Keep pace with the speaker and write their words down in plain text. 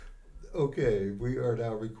Okay, we are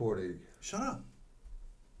now recording. Shut up.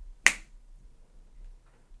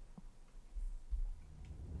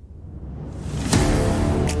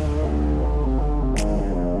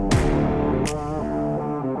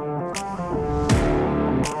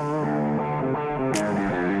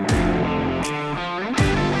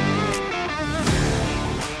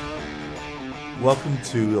 Welcome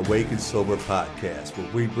to Awake and Sober Podcast,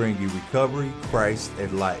 where we bring you recovery, Christ,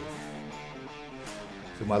 and life.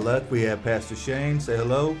 To my left, we have Pastor Shane. Say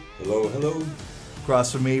hello. Hello, hello.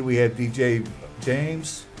 Across from me, we have DJ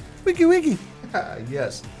James. Wiki wiki.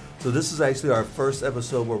 Yes. So this is actually our first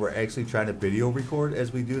episode where we're actually trying to video record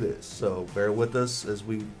as we do this. So bear with us as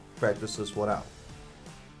we practice this one out.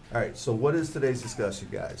 All right, so what is today's discussion,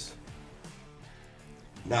 guys?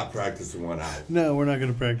 Not practicing one out. No, we're not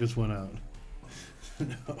going to practice one out.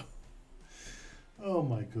 No. Oh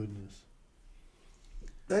my goodness.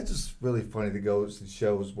 That's just really funny to go to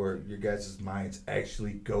shows where your guys' minds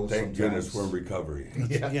actually go Thank sometimes. goodness we're in recovery.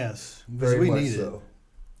 Yeah. Yes, because Very we much need so. it.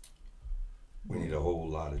 We need a whole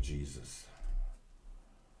lot of Jesus.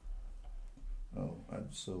 Oh,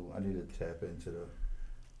 so I need to tap into the...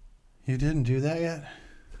 You didn't do that yet?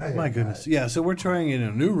 I My have goodness. not. Yeah, so we're trying in a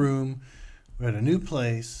new room. We're at a new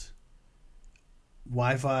place.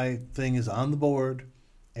 Wi-Fi thing is on the board,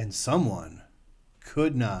 and someone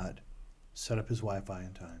could not set up his Wi-Fi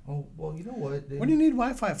in time. Oh, well, you know what? What do you need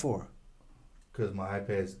Wi-Fi for? Because my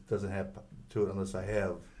iPad doesn't have to it unless I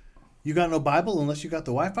have. You got no Bible unless you got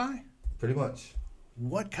the Wi-Fi? Pretty much.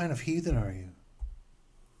 What kind of heathen are you?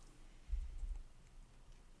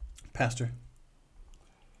 Pastor.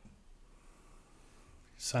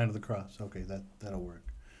 Sign of the cross. Okay, that'll work.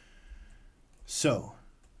 So,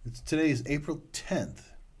 today's April 10th.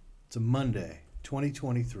 It's a Monday,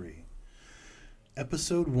 2023.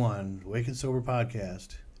 Episode 1, Wake and Sober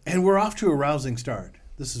Podcast. And we're off to a rousing start.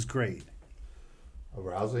 This is great.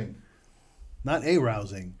 Arousing. Not a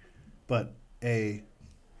rousing, but a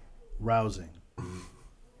rousing.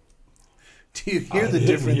 Do you hear the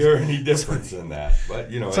difference? I didn't hear any difference in that,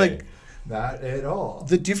 but you know, It's hey, like Not at all.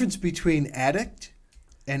 the difference between addict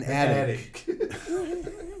and addict.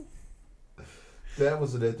 That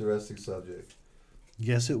was an interesting subject.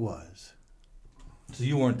 Yes, it was. So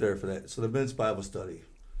you weren't there for that. So the men's Bible study,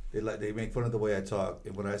 they make fun of the way I talk,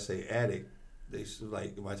 and when I say attic, they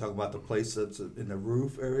like, am I talking about the place that's in the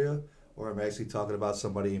roof area, or am I actually talking about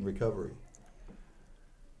somebody in recovery?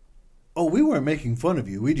 Oh, we weren't making fun of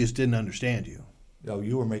you. We just didn't understand you. No,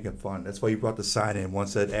 you were making fun. That's why you brought the sign in. One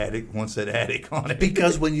said attic, one said attic on it.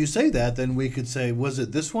 Because when you say that, then we could say, was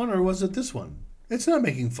it this one or was it this one? It's not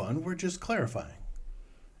making fun. We're just clarifying.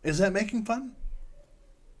 Is that making fun?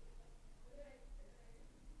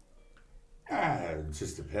 it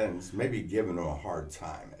just depends. Maybe giving them a hard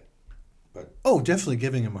time. Oh, definitely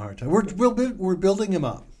giving him a hard time. We're building him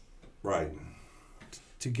up Right.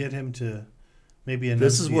 to get him to maybe enunciate.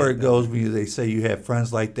 This is where it better. goes when they say you have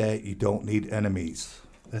friends like that, you don't need enemies.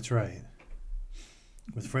 That's right.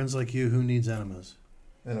 With friends like you, who needs enemas?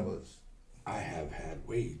 Enemies. I have had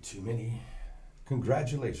way too many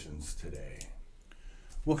congratulations today.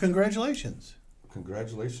 Well, congratulations.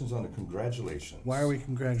 Congratulations on the congratulations. Why are we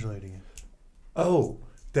congratulating you? Oh,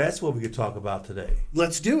 that's what we could talk about today.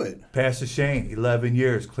 Let's do it. Pastor Shane, 11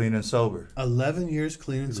 years clean and sober. 11 years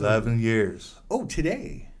clean and sober. 11 years. Oh,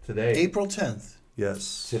 today. Today. April 10th.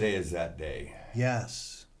 Yes. Today is that day.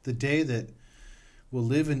 Yes. The day that will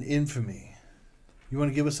live in infamy. You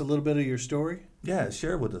want to give us a little bit of your story? Yeah,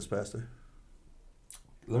 share with us, Pastor.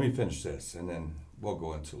 Let me finish this, and then we'll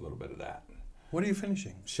go into a little bit of that. What are you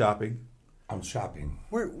finishing? Shopping. I'm shopping.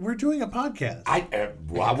 We're doing a podcast. I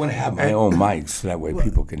want to have my own mic so that way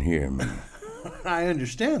people can hear me. I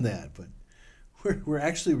understand that, but we're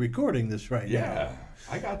actually recording this right now. Yeah,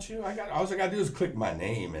 I got you. All I got to do is click my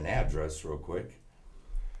name and address real quick.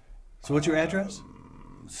 So what's your address?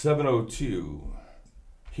 702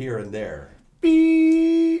 here and there.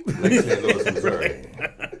 Beep. Lake St. Louis, Missouri.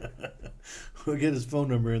 We'll get his phone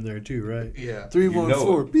number in there too, right? Yeah.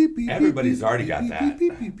 314 beep beep. Everybody's beep, already beep, got beep, that.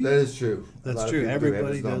 beep, beep, beep. That is true. A lot That's of true. people do have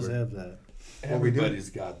Everybody his does number. have that. Everybody's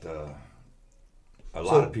got a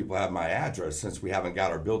lot of people have my address. Since we haven't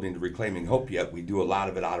got our building to Reclaiming Hope yet, we do a lot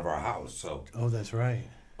of it out of our house. So Oh, that's right.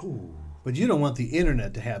 But you don't want the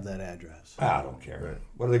internet to have that address. I don't care. Right.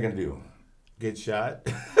 What are they going to do? Get shot.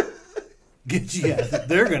 Yeah,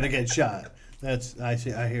 they're gonna get shot. I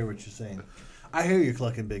hear what you're saying. I hear you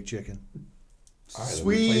clucking big chicken. All right, let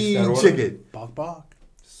me place Sweet that order. chicken. Bok bok.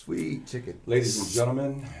 Sweet chicken. Ladies and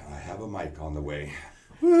gentlemen, I have a mic on the way.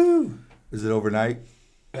 Woo! Is it overnight?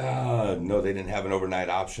 No, they didn't have an overnight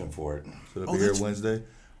option for it. So it'll be here that's- Wednesday?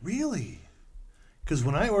 Really? Because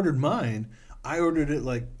when I ordered mine, I ordered it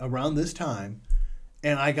like around this time,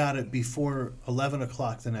 and I got it before 11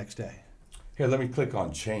 o'clock the next day. Here, let me click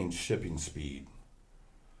on change shipping speed.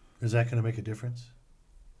 Is that going to make a difference?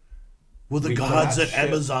 Will the We gods cannot at ship-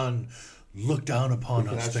 Amazon look down upon We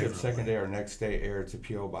us cannot ship favorably? second day or next day air to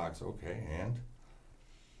P.O. Box. Okay, and?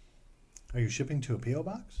 Are you shipping to a P.O.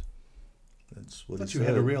 box? That's I what thought he you said.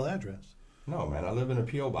 had a real address. No, man, I live in a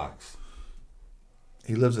P.O. Box.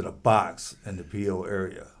 He lives in a box in the PO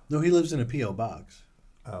area. No, he lives in a P.O. box.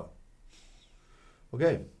 Oh.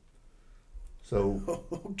 Okay. So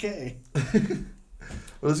Okay.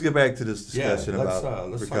 let's get back to this discussion let's about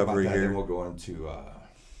talk recovery about that, here. then we'll go into...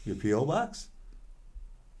 Your PO box?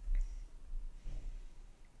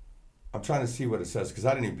 I'm trying to see what it says because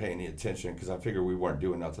I didn't even pay any attention because I figured we weren't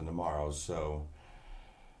doing nothing tomorrow. So,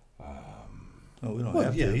 No, we don't Well,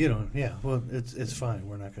 have yeah, to. you don't. Yeah, well, it's fine.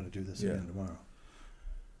 We're not going to do this Yeah. again tomorrow.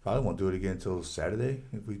 Probably won't do it again until Saturday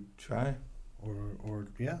if we try. Or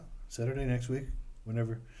yeah, Saturday next week,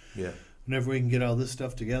 whenever Yeah. we can get all this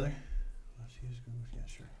stuff together. Yeah,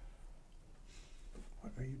 sure.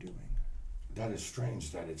 What are you doing? that is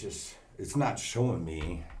strange that it's not showing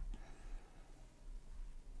me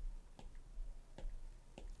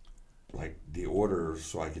like the order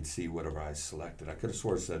so I could see whatever I selected. I could have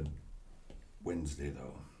swore it said Wednesday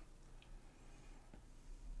though.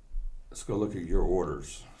 Let's go look at your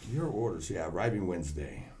orders. Your orders, yeah, arriving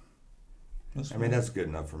Wednesday. That's I mean, that's good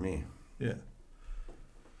enough for me. yeah.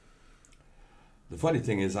 The funny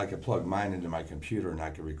thing is I could plug mine into my computer and I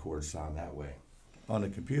could record sound that way. On the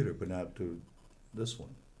computer, but not to this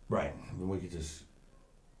one. Right. Then we could just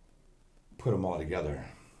put them all together.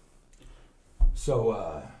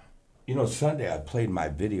 So, Sunday I played my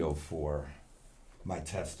video for my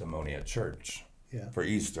testimony at church Yeah. for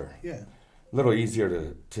Easter. Yeah. A little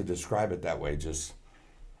easier to describe it that way. Just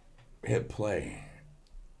hit play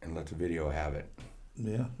and let the video have it.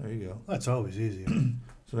 Yeah, there you go. That's always easier.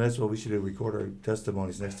 So that's what we should do, record our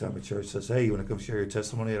testimonies next time a church says, hey, you want to come share your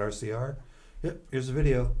testimony at RCR? Yep, here's the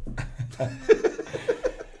video. I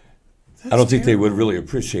don't think they would really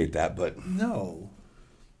appreciate that, but No.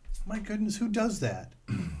 My goodness, who does that?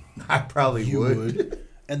 I probably You would. would.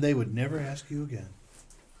 And they would never ask you again.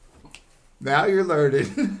 Now you're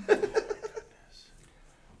learning.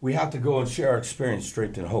 we have to go and share our experience,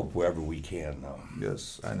 strength, and hope wherever we can, though.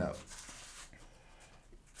 Yes, I know.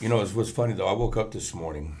 You know, it was funny, though. I woke up this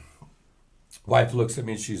morning. Wife looks at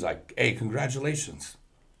me and she's like, hey, congratulations.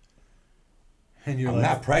 And you're I'm like,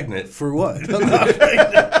 not pregnant. for what? I'm not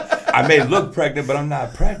pregnant. I may look pregnant, but I'm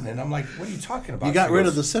not pregnant. I'm like, what are you talking about? You got She rid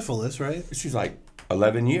goes- of the syphilis, right? She's like,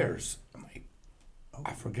 11 years. I'm like,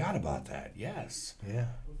 I forgot about that. Yes. Yeah.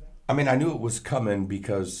 I mean, I knew it was coming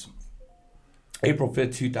because April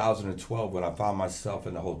 5th, 2012, when I found myself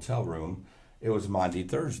in the hotel room, it was Maundy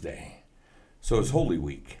Thursday. So it was Holy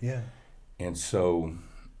Week. Yeah. And so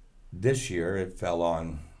this year it fell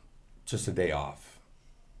on just a day off.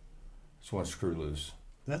 Just one screw loose.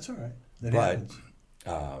 That's all right. That But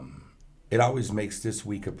happens. it always makes this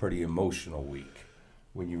week a pretty emotional week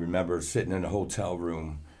when you remember sitting in a hotel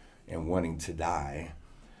room and wanting to die.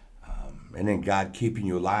 And then God keeping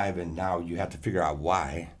you alive, and now you have to figure out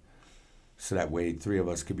why. So that way 3 of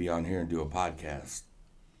us could be on here and do a podcast.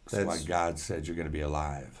 That's why God said you're going to be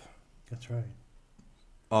alive. That's right.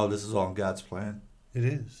 Oh, this is all in God's plan. It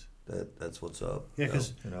is. That's what's up. Yeah, So,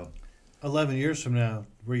 'cause 'cause 11 years from now,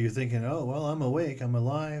 where you're thinking, oh, well, I'm awake, I'm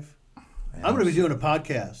alive. man, I'm going to be doing a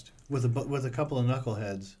podcast with a couple of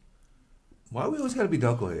knuckleheads. Why we always got to be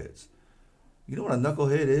knuckleheads? You know what a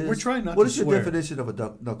knucklehead is? We're trying not What to is your swear. definition of a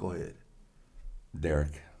knucklehead?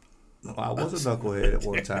 Derek, No, I was a knucklehead at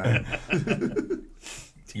one time.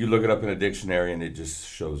 you look it up in a dictionary and it just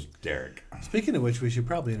shows Derek. Speaking of which, we should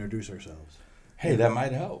probably introduce ourselves. Hey, that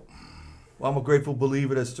might help. Well, I'm a grateful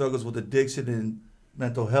believer that struggles with addiction and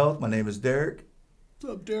mental health. My name is Derek.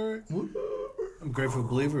 What's up, Derek? I'm a grateful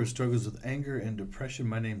believer who struggles with anger and depression.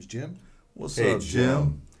 My name's Jim. What's Hey, up,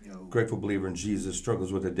 Jim? Yo. Grateful believer in Jesus,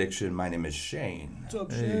 struggles with addiction. My name is Shane. What's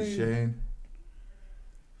up, Hey, Shane.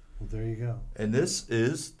 Well, there you go. And this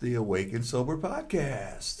is the Awaken Sober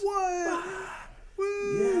podcast. What?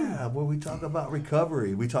 Yeah, where we talk about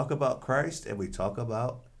recovery. We talk about Christ and we talk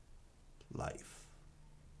about life.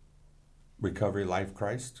 Recovery, life,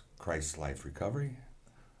 Christ. Christ, life, recovery.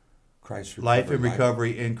 Christ, recovery, Life and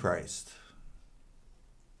recovery in Christ.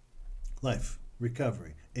 Life,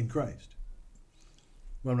 recovery in Christ.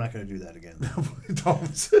 Well, I'm not going to do that again.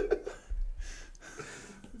 Don't.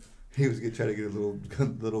 He was trying to get a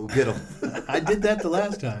little get him. I did that the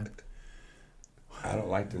last time. I don't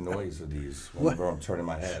like the noise of these What? whenever I'm turning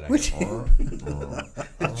my head. What?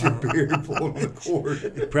 It's your beard pulling the cord.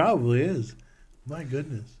 It probably is. My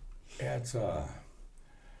goodness. Yeah, it's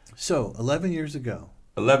So, 11 years ago.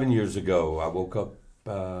 11 years ago, I woke up.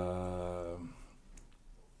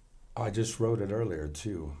 I just wrote it earlier,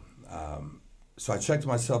 too. So I checked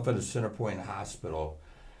myself at a Centerpoint Hospital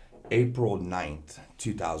April 9th,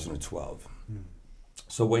 2012.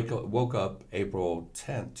 So woke up April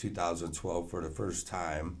 10th, 2012 for the first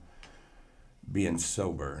time being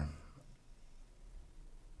sober.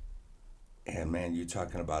 And man, you're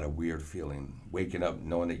talking about a weird feeling. Waking up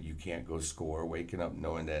knowing that you can't go score, waking up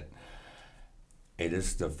knowing that it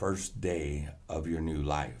is the first day of your new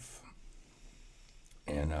life.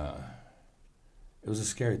 And it was a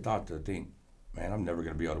scary thought to think, man, I'm never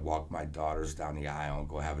going to be able to walk my daughters down the aisle and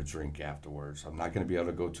go have a drink afterwards. I'm not going to be able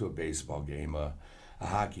to go to a baseball game, a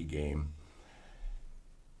hockey game.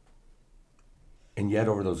 And yet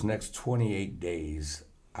over those next 28 days,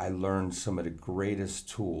 I learned some of the greatest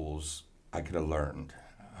tools I could have learned.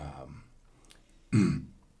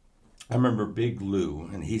 I remember Big Lou,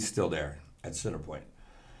 and he's still there at Centerpoint.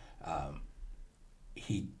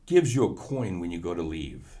 He gives you a coin when you go to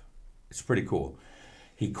leave. It's pretty cool.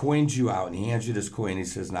 He coins you out and he hands you this coin. He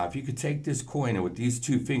says, now, if you could take this coin and with these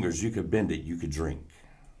two fingers, you could bend it, you could drink.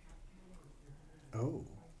 Oh.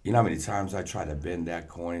 You know how many times I tried to bend that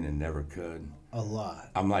coin and never could? A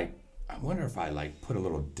lot. I'm like, I wonder if I put a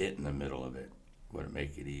little dent in the middle of it. Would it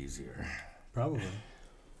make it easier? Probably.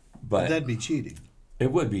 But That'd be cheating.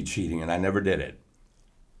 it would be cheating, and I never did it.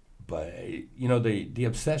 But, the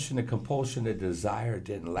obsession, the compulsion, the desire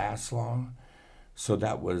didn't last long. So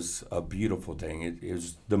that was a beautiful thing. It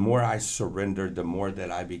was the more I surrendered, the more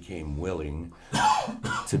that I became willing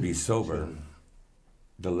to be sober,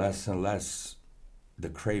 the less and less the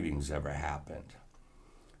cravings ever happened.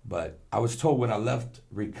 But I was told when I left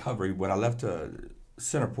recovery, when I left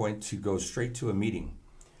Centerpoint, to go straight to a meeting.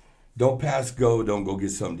 Don't pass go, don't go get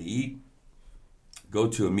something to eat. Go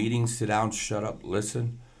to a meeting, sit down, shut up,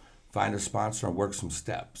 listen, find a sponsor, and work some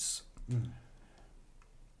steps.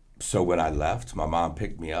 So when I left, my mom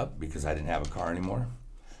picked me up because I didn't have a car anymore.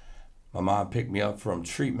 My mom picked me up from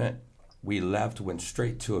treatment. We left, went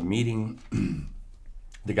straight to a meeting.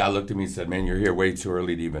 The guy looked at me and said, man, you're here way too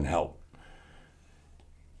early to even help.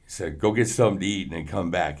 He said, go get something to eat and then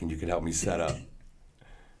come back and you can help me set up.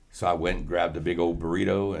 So I went and grabbed a big old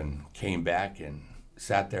burrito and came back and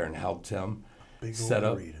sat there and helped him Big set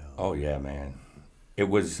old up. burrito. Oh yeah, man. It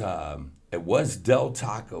was Del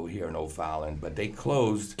Taco here in O'Fallon, but they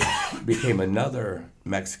closed, became another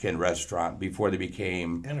Mexican restaurant before they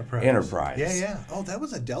became Enterprise. Yeah. Oh, that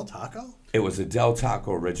was a Del Taco? It was a Del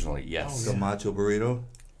Taco originally, yes. The macho burrito.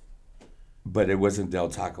 But it wasn't Del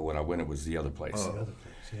Taco when I went, it was the other place. The other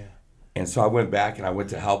place, yeah. And so I went back and I went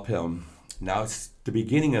to help him. Now it's the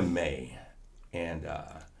beginning of May, and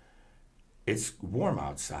it's warm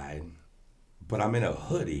outside, but I'm in a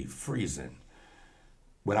hoodie, freezing.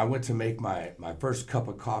 When I went to make my first cup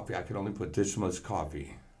of coffee, I could only put this much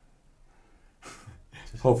coffee.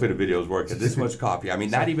 Hopefully the video's working. This much coffee. I mean,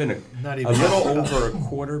 not even a little over a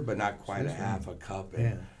quarter, but not quite a half a cup.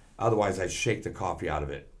 And otherwise, I'd shake the coffee out of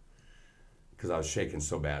it because I was shaking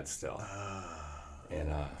so bad still. And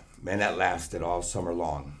man, that lasted all summer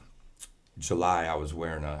long. July, I was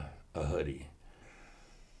wearing a hoodie.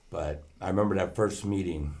 But I remember that first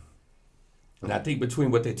meeting. And I think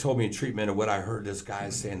between what they told me in treatment and what I heard this guy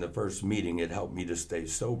say in the first meeting, it helped me to stay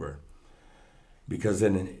sober. Because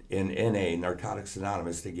in NA, Narcotics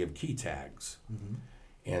Anonymous, they give key tags. Mm-hmm.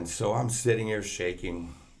 And so I'm sitting here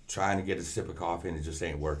shaking, trying to get a sip of coffee, and it just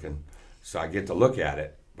ain't working. So I get to look at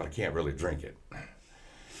it, but I can't really drink it.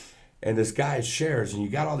 And this guy shares, and you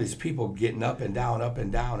got all these people getting up and down,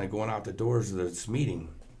 and going out the doors of this meeting.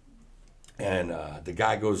 And the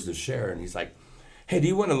guy goes to share, and he's like, hey, do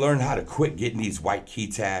you want to learn how to quit getting these white key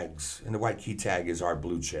tags? And the white key tag is our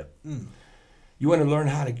blue chip. Mm. You want to learn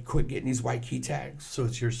how to quit getting these white key tags? So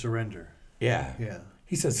it's your surrender. Yeah. Yeah.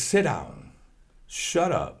 He says, sit down,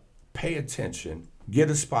 shut up, pay attention, get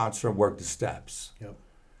a sponsor, and work the steps. Yep.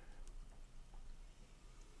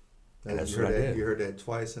 And that's what I did. You heard that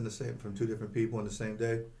twice from two different people in the same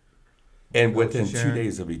day? And within 2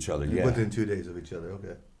 days of each other, yeah. Within 2 days of each other,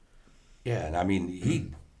 okay. Yeah, and I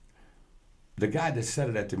mean, the guy that said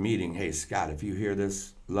it at the meeting, hey, Scott, if you hear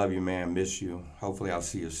this, love you, man, miss you. Hopefully I'll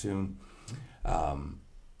see you soon.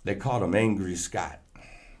 They called him Angry Scott.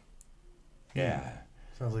 Yeah.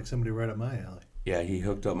 Sounds like somebody right up my alley. Yeah, he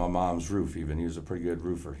hooked up my mom's roof even. He was a pretty good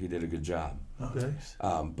roofer. He did a good job. Okay.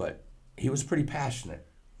 But he was pretty passionate.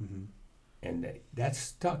 Mm-hmm. And that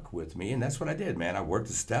stuck with me, and that's what I did, man. I worked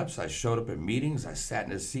the steps. I showed up at meetings. I sat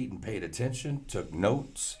in a seat and paid attention, took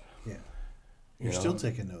notes. Yeah. You're still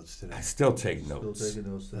taking notes today. I still take notes. Still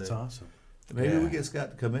taking notes today. That's awesome. Maybe Yeah. we get Scott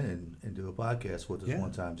to come in and do a podcast with us Yeah.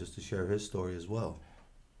 one time just to share his story as well.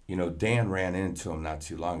 You know, Dan ran into him not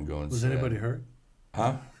too long ago and Was said, anybody hurt?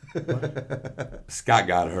 Huh? Scott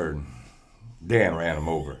got hurt. Dan ran him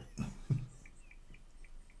over.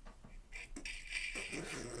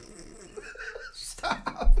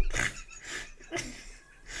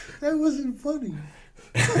 That wasn't funny.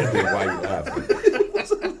 Why you laughing?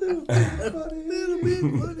 Little bit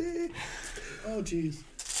funny. Oh, jeez.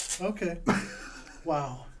 Okay.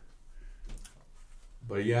 Wow.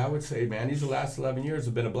 But yeah, I would say, man, these last 11 years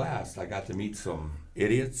have been a blast. I got to meet some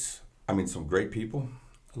some great people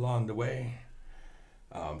along the way.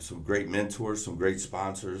 Some great mentors, some great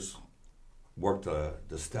sponsors. Worked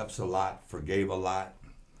the steps a lot, forgave a lot.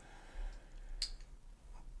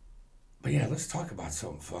 But yeah, let's talk about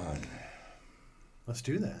something fun. Let's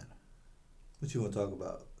do that. What you want to talk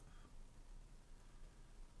about?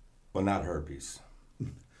 Well, not herpes.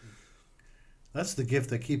 That's the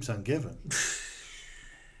gift that keeps on giving.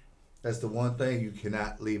 That's the one thing you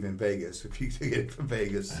cannot leave in Vegas. If you get it from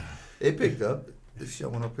Vegas, it picked up. It's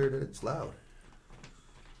showing up here that it's loud.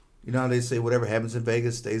 You know how they say whatever happens in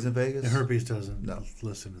Vegas stays in Vegas? The herpes doesn't No.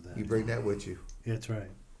 listen to that. You bring that with you. Yeah, that's right.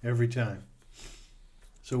 Every time.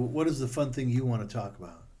 So what is the fun thing you want to talk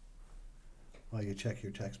about while you check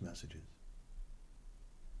your text messages?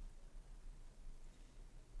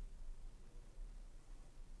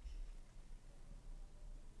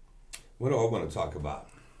 What do I want to talk about?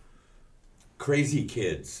 Crazy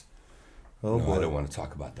kids. Oh, no, boy. I don't want to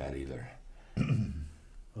talk about that either.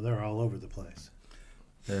 Well, they're all over the place.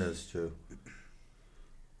 Yeah, that's true.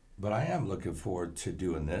 But I am looking forward to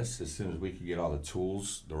doing this as soon as we can get all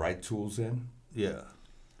the right tools in. Yeah.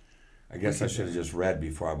 I guess I should have just read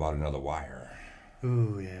before I bought another wire.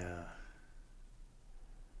 Ooh, yeah.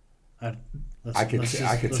 I could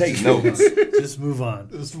let's take just notes. Just move on.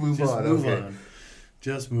 Let's move Just on. move okay. on.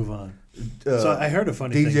 Just move on. So I heard a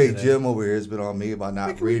funny thing DJ today. Jim over here has been on me about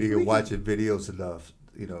not reading or watching videos enough,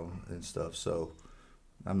 and stuff. So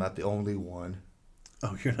I'm not the only one.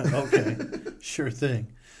 Oh, you're not? Okay. Sure thing.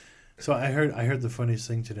 So I heard the funniest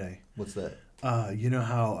thing today. What's that? You know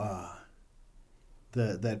how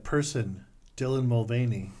that person, Dylan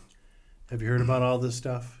Mulvaney, have you heard about all this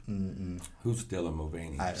stuff? Mm-mm. Who's Dylan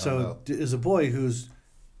Mulvaney? I don't So know. is a boy who's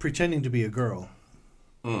pretending to be a girl,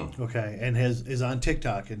 okay, and is on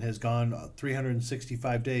TikTok and has gone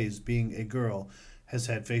 365 days being a girl, has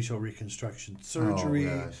had facial reconstruction surgery,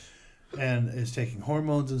 Oh, gosh. and is taking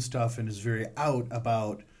hormones and stuff, and is very out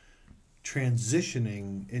about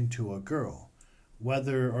transitioning into a girl,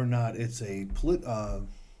 whether or not it's a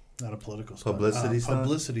not a political stunt, Publicity stunt?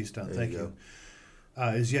 publicity stunt. There Thank you you.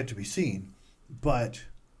 Is yet to be seen, but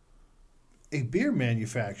a beer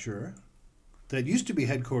manufacturer that used to be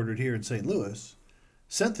headquartered here in St. Louis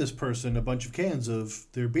sent this person a bunch of cans of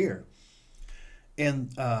their beer,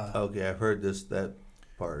 and Okay, I've heard that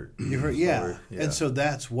part. you heard, yeah. Story. And so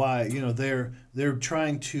that's why they're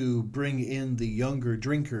trying to bring in the younger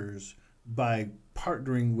drinkers by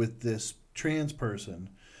partnering with this trans person.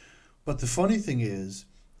 But the funny thing is,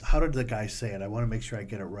 how did the guy say it? I want to make sure I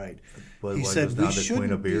get it right. But He what, said was we now the queen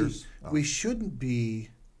shouldn't of be, beers? we shouldn't be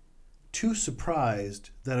too surprised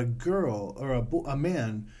that a girl or a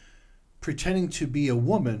man pretending to be a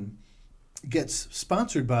woman gets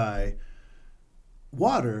sponsored by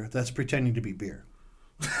water that's pretending to be beer.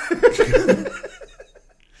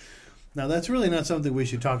 Now, that's really not something we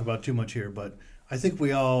should talk about too much here, but I think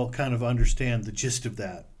we all kind of understand the gist of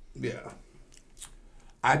that. Yeah.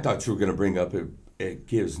 I thought you were going to bring up it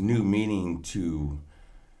gives new meaning to,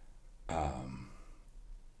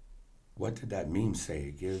 what did that meme say?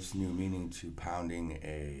 It gives new meaning to pounding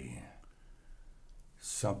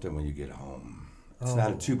something when you get home. It's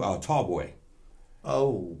not a tall boy.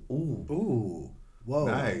 Oh, ooh, Ooh, whoa.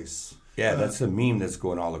 nice. Yeah, that's a meme that's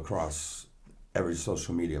going all across every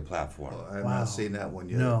social media platform. Well, I have Wow. not seen that one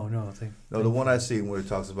yet. No, No, the one I seen where it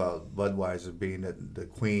talks about Budweiser being the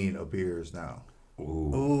queen of beers now.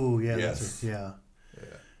 Ooh. Oh, yeah, Yes.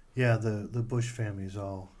 Yeah, the Bush family is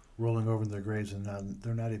all rolling over in their graves and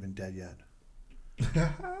they're not even dead yet.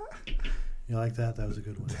 You like that? That was a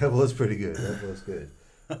good one. That was pretty good. That was good.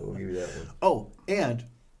 We'll give you that one. Oh, and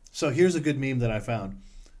so here's a good meme that I found.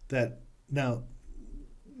 That now,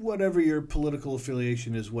 whatever your political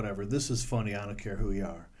affiliation is, whatever, this is funny. I don't care who you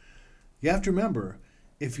are. You have to remember,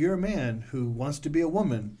 if you're a man who wants to be a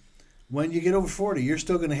woman, when you get over 40, you're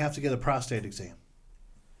still going to have to get a prostate exam.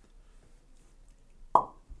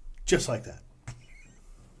 Just like that.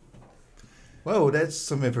 Whoa, that's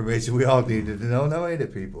some information we all needed to know, now ain't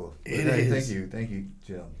it, people? It Hey, is. Thank you,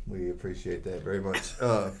 Jim. We appreciate that very much.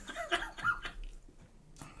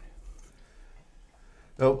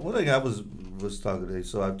 One thing I was talking today.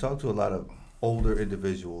 So I've talked to a lot of older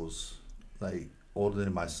individuals, like older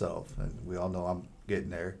than myself, and we all know I'm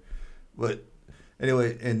getting there. But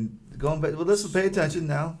anyway, and going back, well, listen, pay attention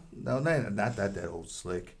now. No, not that old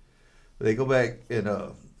slick. They go back and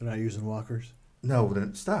They're not using walkers. no,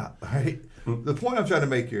 then stop. All right. The point I'm trying to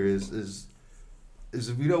make here is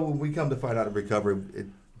if you know when we come to find out of recovery, it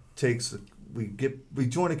takes we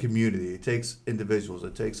join a community. It takes individuals.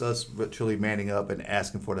 It takes us truly manning up and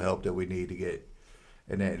asking for the help that we need to get.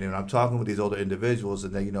 And I'm talking with these older individuals,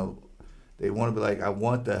 and they they want to be like, I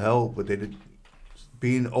want the help, but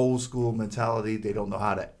being old school mentality, they don't know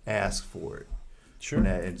how to ask for it. Sure.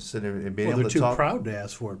 And being Well, able they're to too talk. proud to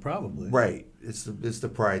ask for it, probably. Right. It's the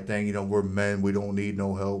pride thing. We're men. We don't need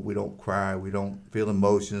no help. We don't cry. We don't feel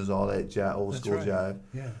emotions. All that old That's school right. jive.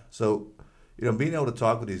 Yeah. So, being able to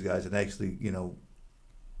talk with these guys and actually,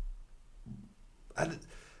 I don't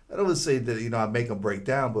want to say that I make them break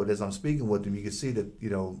down, but as I'm speaking with them, you can see that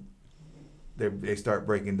they start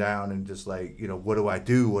breaking down and just like what do I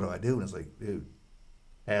do? What do I do? And it's like, dude,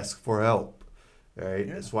 ask for help. All right.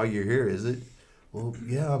 Yeah. That's why you're here, is it? Well,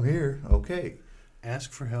 yeah, I'm here. Okay.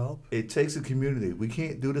 Ask for help. It takes a community. We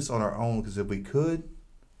can't do this on our own because if we could,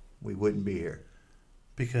 we wouldn't be here.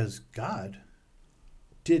 Because God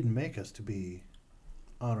didn't make us to be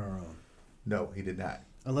on our own. No, he did not.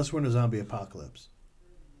 Unless we're in a zombie apocalypse.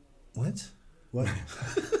 What? What?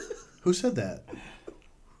 Who said that?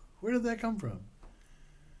 Where did that come from?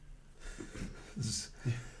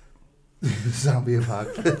 Zombie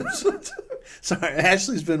apocalypse. Sorry,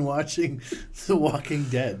 Ashley's been watching The Walking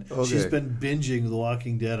Dead. Okay. She's been binging The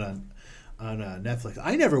Walking Dead on Netflix.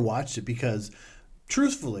 I never watched it because,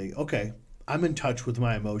 truthfully, okay, I'm in touch with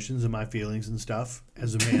my emotions and my feelings and stuff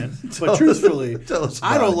as a man. But truthfully, tell us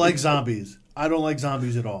I about don't it. like zombies. I don't like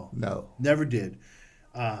zombies at all. No. Never did.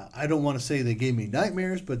 I don't want to say they gave me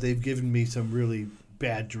nightmares, but they've given me some really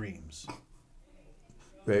bad dreams.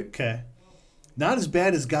 Right. Okay. Not as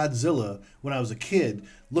bad as Godzilla when I was a kid,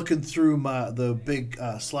 looking through the big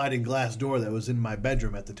sliding glass door that was in my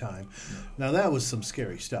bedroom at the time. Now that was some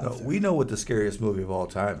scary stuff. No, we know what the scariest movie of all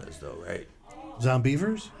time is, though, right?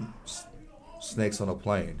 Zombievers? Snakes on a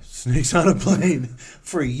plane. Snakes on a plane.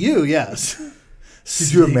 For you, yes. Could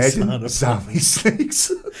you Snakes on imagine a zombie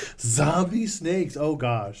snakes? Zombie snakes. Oh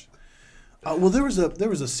gosh. Well, there was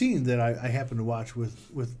a scene that I happened to watch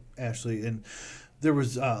with Ashley, and there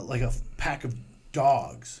was like a pack of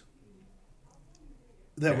dogs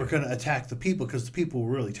that were going to attack the people because the people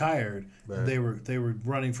were really tired. Right. They were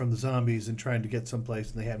running from the zombies and trying to get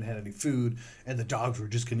someplace, and they haven't had any food, and the dogs were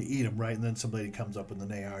just going to eat them, right? And then some lady comes up with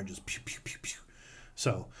an AR and just pew pew pew pew.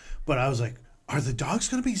 So, but I was like, are the dogs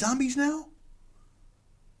going to be zombies now?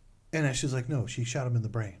 And Ashley's like, no, she shot him in the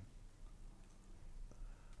brain.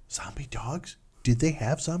 Zombie dogs? Did they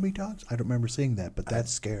have zombie dogs? I don't remember seeing that, but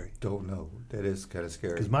that's scary. Don't know. That is kind of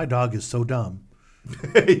scary. Because my dog is so dumb.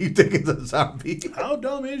 You think it's a zombie? How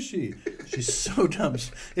dumb is she? She's so dumb.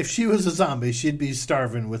 If she was a zombie, she'd be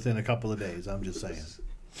starving within a couple of days. I'm just saying.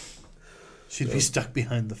 She'd be stuck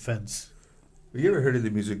behind the fence. Have you ever heard of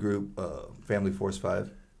the music group Family Force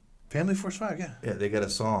 5? Family Force 5, yeah. Yeah, they got a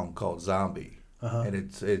song called Zombie. Uh-huh. And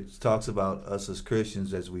it talks about us as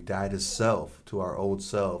Christians as we die to self, to our old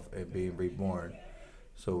self, and being reborn.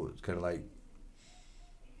 So it's kind of like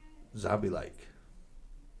zombie-like.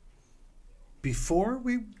 Before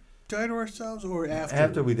we die to ourselves or after?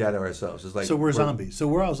 After we die to ourselves. It's like So we're zombies. So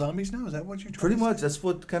we're all zombies now? Is that what you're trying Pretty to say? much. That's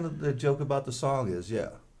what kind of the joke about the song is, yeah.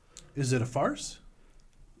 Is it a farce?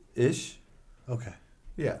 Ish. Okay.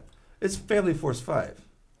 Yeah. It's Family Force 5,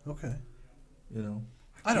 Okay. you know.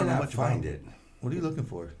 I don't know Cannot much about find it. it. What are you looking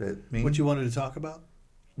for? That mean? What you wanted to talk about?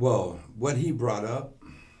 Well, what he brought up,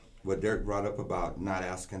 what Derek brought up about not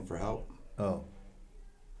asking for help, Oh.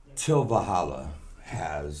 Till Valhalla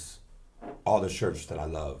has all the shirts that I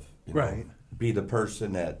love. You know, Right. Be the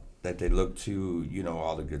person that they look to,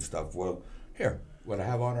 all the good stuff. Well, here, what I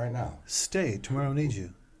have on right now. Stay. Tomorrow needs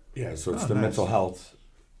you. Yeah, so it's Oh, the nice. mental health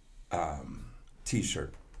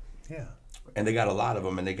T-shirt. Yeah. And they got a lot of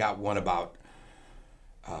them, and they got one about,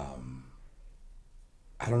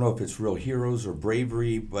 I don't know if it's real heroes or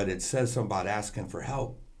bravery, but it says something about asking for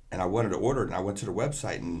help. And I wanted to order it, and I went to the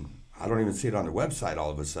website, and I don't even see it on the website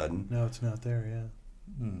all of a sudden. No, it's not there,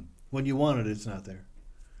 yeah. When you want it, it's not there.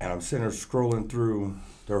 And I'm sitting there scrolling through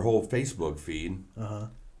their whole Facebook feed. Uh-huh.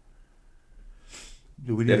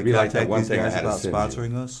 Do we It'd need be to like that contact one these thing I guys had to about send you.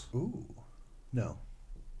 sponsoring us? Ooh. No.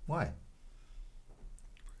 Why?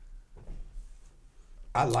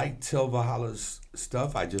 I like Till Valhalla's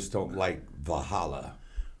stuff. I just don't like Valhalla.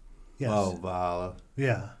 Yes. Oh, Valhalla.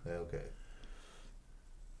 Yeah. Yeah, okay.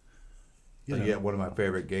 You know, Yeah, one of my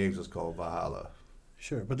favorite games is called Valhalla.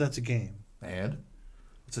 Sure, but that's a game. And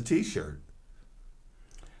it's a T-shirt.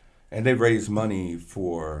 And they raise money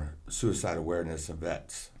for suicide awareness of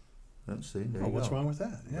vets. Let's see. There Oh, you what's go. wrong with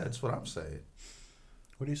that? Yeah. That's what I'm saying.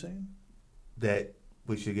 What are you saying? That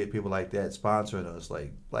we should get people like that sponsoring us,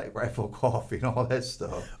 like Black Rifle Coffee and all that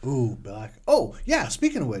stuff. Ooh, black. Oh, yeah.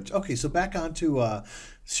 Speaking of which, okay, so back on to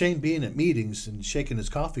Shane being at meetings and shaking his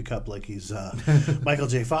coffee cup like he's Michael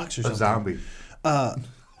J. Fox or A something. zombie.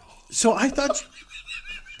 So I thought,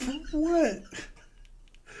 what?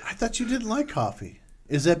 I thought you didn't like coffee.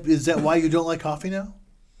 Is that why you don't like coffee now?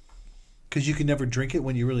 Because you could never drink it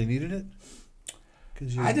when you really needed it?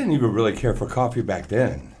 I didn't even really care for coffee back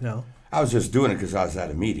then. No. I was just doing it because I was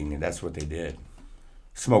at a meeting, and that's what they did.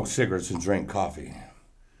 Smoke cigarettes and drink coffee.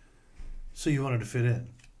 So you wanted to fit in.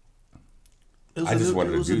 I just wanted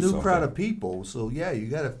to do It was a new something. crowd of people, so yeah, you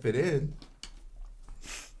got to fit in.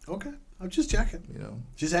 Okay. I'm just checking. You know,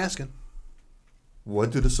 Just asking.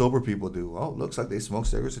 what do the sober people do? Oh, it looks like they smoke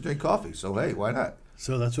cigarettes and drink coffee. So hey, why not?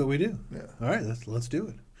 So that's what we do. Yeah. All right, let's do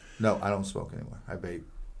it. No, I don't smoke anymore. I vape.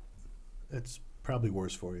 It's probably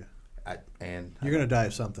worse for you. And You're going to die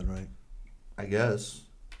of something, right? I guess.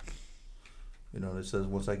 You know, it says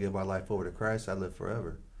once I give my life over to Christ, I live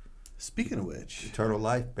forever. Speaking of which, Eternal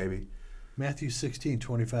life, baby. Matthew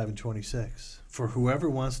 16:25 and 26. For whoever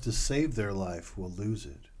wants to save their life will lose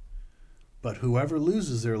it. But whoever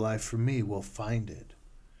loses their life for me will find it.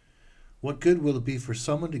 What good will it be for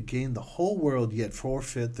someone to gain the whole world yet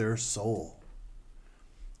forfeit their soul?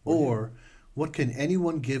 Or what can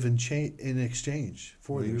anyone give in exchange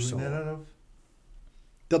for Were you their reading soul? that out of?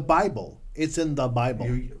 The Bible. It's in the Bible.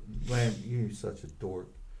 Man, you're such a dork.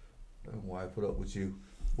 I don't know why I put up with you.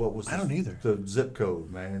 What was I don't either. The zip code,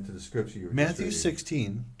 man, to the scripture you were just Matthew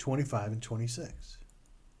reading? 16:25 and 26.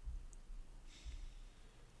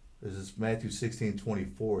 This is Matthew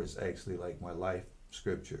 16:24 is actually like my life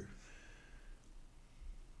scripture.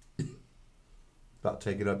 About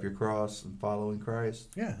taking up your cross and following Christ.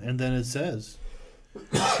 Yeah, and then it says,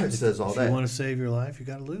 It says all if that. you want to save your life, you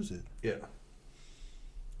got to lose it. Yeah.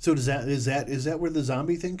 So is that where the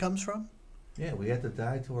zombie thing comes from? Yeah, we have to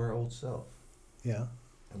die to our old self Yeah.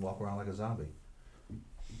 and walk around like a zombie.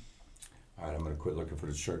 All right, I'm going to quit looking for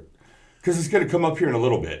the shirt. Because it's going to come up here in a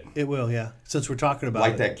little bit. It will, yeah. Since we're talking about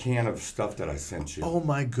Like it. that can of stuff that I sent you. Oh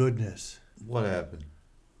my goodness. What happened?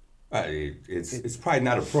 It's probably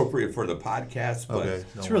not appropriate for the podcast, but Okay.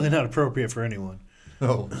 It's really not appropriate for anyone.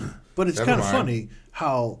 No. But it's Never kind of mind. funny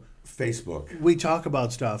how Facebook. we talk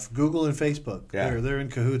about stuff. Google and Facebook, Yeah. they're in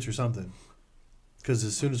cahoots or something. Because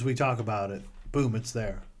as soon as we talk about it, boom, it's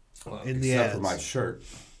there. In the Except ads. for my shirt.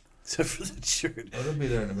 Except for the shirt. Oh, it'll be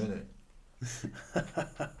there in a minute.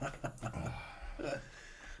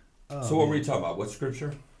 So what were we talking about? What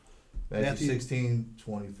scripture? Matthew Matthew-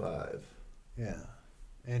 16:25. Yeah.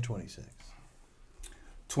 And 26.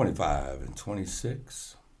 25 and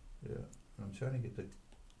 26. Yeah. I'm trying to get the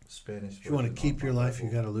Spanish. If you want to version keep off your my life, you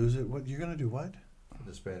Bible. got to lose it. What you're going to do? What?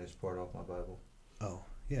 The Spanish part off my Bible. Oh,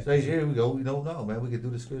 yeah. So here we go. We don't know, man. We can do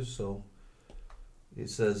the scripture. So it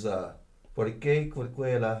says, "Porque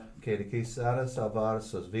cualquiera que quisiera salvar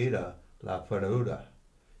sus vidas la perderá,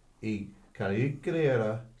 y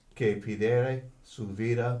cualquiera que pidiere su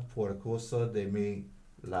vida por causa de mí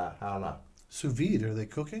la hallará." Sous vide, are they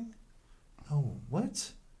cooking? Oh,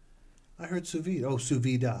 what? I heard sous vide. Oh, sous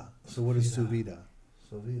vide. So what is sous vide?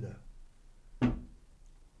 Su vida.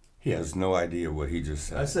 He has no idea what he just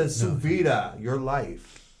said. I said su vida, your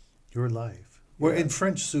life. Your life. Where Yeah. in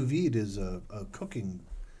French, sous vide is a cooking.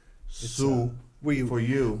 It's, Su where you for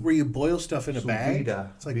you. where you boil stuff in a Sous bag.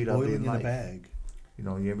 vide. It's like Vida boiling being in a life. bag. You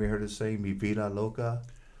know, you ever heard it say "mi vida loca"?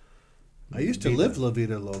 I used to Vida. live La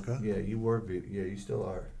Vida Loca. Yeah, you were. Yeah, you still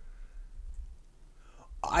are.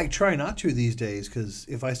 I try not to these days because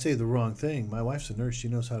if I say the wrong thing, my wife's a nurse. She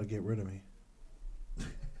knows how to get rid of me.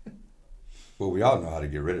 Well, we all know how to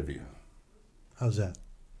get rid of you. How's that?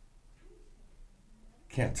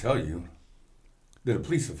 Can't tell you. Then the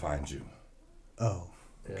police will find you. Oh,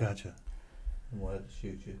 Yeah. gotcha. I wanted to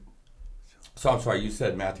shoot you. So I'm sorry, you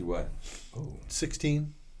said Matthew what? Oh,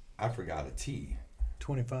 16, I forgot a T.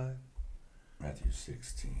 25. Matthew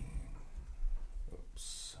 16.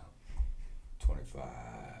 Oops. 25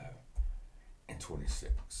 and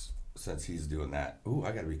 26. Since he's doing that. Ooh,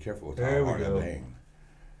 I got to be careful with There how we hard I go. bang.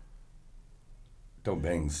 Don't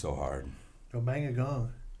bang so hard. Don't bang a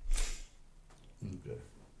gong. Okay.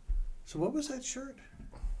 So what was that shirt?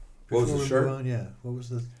 What was Before the we shirt? move on, yeah. What was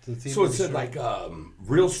the theme? So of it the said shirt? like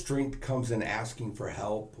real strength comes in asking for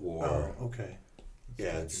help, or Oh, okay.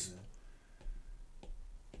 yeah, it's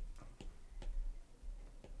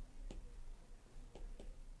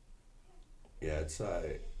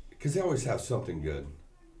because they always have something good.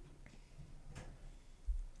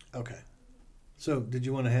 Okay. So, did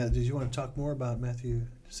you want to talk more about Matthew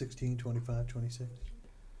 16, 25, 26?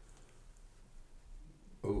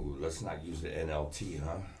 Oh, let's not use the NLT,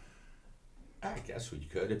 huh? I guess we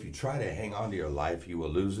could. If you try to hang on to your life, you will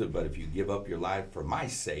lose it. But if you give up your life for my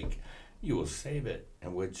sake, you will save it.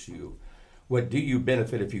 And what do you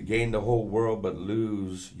benefit if you gain the whole world but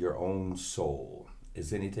lose your own soul?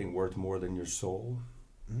 Is anything worth more than your soul?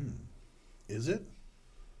 Is it?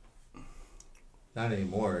 Not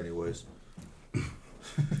anymore, anyways.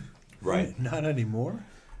 Right. Not anymore?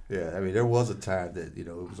 Yeah, I mean, there was a time that, it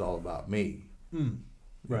was all about me. you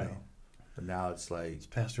Right. know. But now it's like, As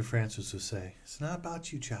Pastor Francis would say, it's not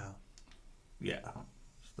about you, child. yeah,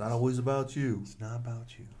 it's not always about you. It's not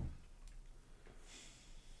about you.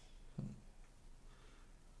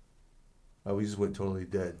 Oh, we just went totally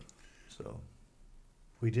dead. So,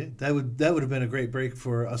 We did. That would have been a great break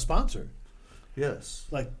for a sponsor. yes,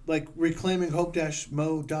 Like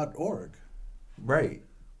reclaiminghope-mo.org. right.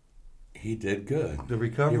 He did good. The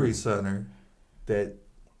recovery center that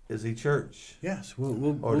is a church, Yes,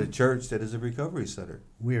 or the church that is a recovery center.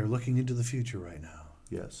 we are looking into the future right now.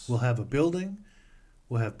 Yes. We'll have a building.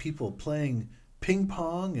 We'll have people playing ping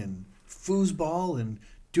pong and foosball and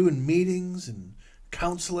doing meetings and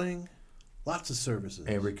counseling. Lots of services.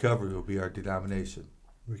 And recovery will be our denomination.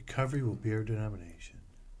 Recovery will be our denomination.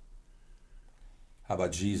 How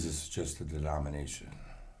about Jesus, just a denomination?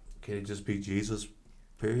 Can it just be Jesus,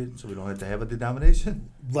 period? So we don't have to have a denomination?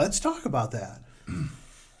 Let's talk about that.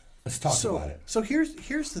 Let's talk about it. So here's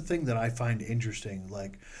the thing that I find interesting.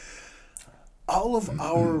 Like, all of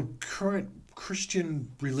our current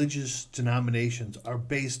Christian religious denominations are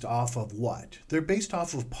based off of what? They're based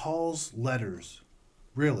off of Paul's letters,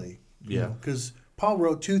 really. Yeah. Because Paul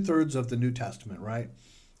wrote 2/3 of the New Testament, right?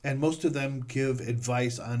 And most of them give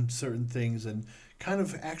advice on certain things and kind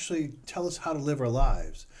of actually tell us how to live our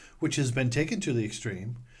lives, which has been taken to the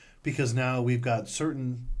extreme because now we've got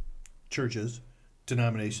certain churches,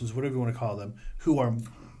 denominations, whatever you want to call them, who are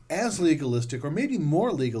as legalistic or maybe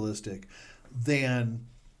more legalistic than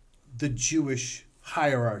the Jewish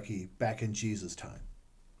hierarchy back in Jesus' time.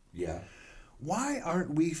 Yeah. Why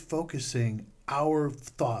aren't we focusing our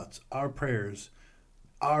thoughts, our prayers,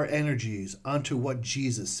 our energies onto what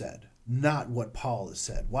Jesus said, not what Paul has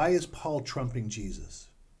said? Why is Paul trumping Jesus?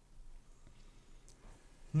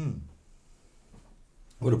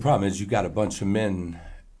 Well, the problem is you got a bunch of men.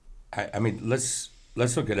 I mean, let's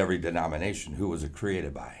look at every denomination. Who was it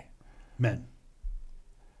created by? Men.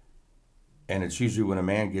 And it's usually when a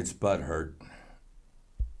man gets butt hurt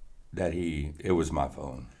that it was my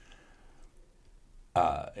phone.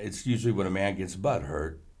 It's usually when a man gets butt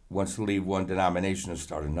hurt, wants to leave one denomination and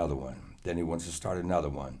start another one. Then he wants to start another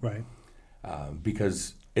one. Right.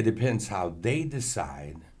 Because it depends how they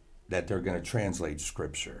decide that they're going to translate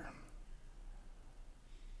Scripture.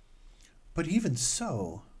 But even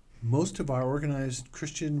so, most of our organized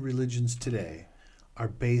Christian religions today are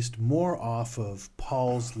based more off of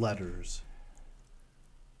Paul's letters.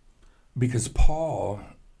 Because Paul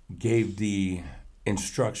gave the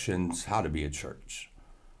instructions how to be a church.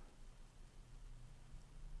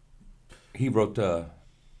 He wrote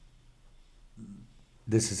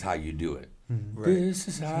this is how you do it. Right. This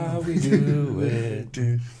is how we do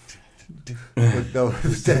it. But no,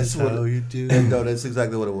 that's That's what. how you do And it. no, that's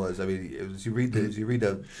exactly what it was. I mean, if you read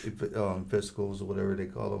the epistles or whatever they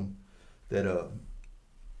call them, that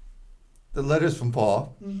the letters from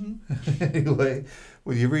Paul. Anyway,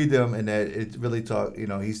 when you read them and that it really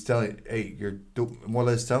he's telling, hey, you're more or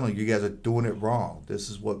less telling you guys are doing it wrong. This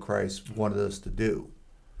is what Christ wanted us to do.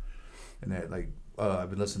 And that, like, I've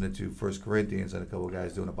been listening to 1 Corinthians and a couple of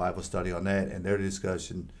guys doing a Bible study on that, and their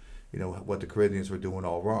discussion, what the Corinthians were doing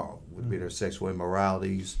all wrong would be their sexual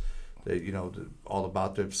immoralities, they, all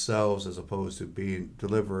about themselves as opposed to being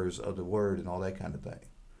deliverers of the word and all that kind of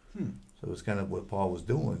thing. So it's kind of what Paul was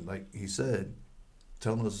doing, like he said,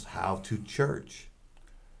 telling us how to church.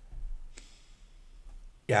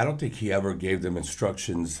 Yeah, I don't think he ever gave them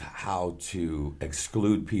instructions how to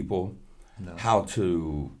exclude people, No. how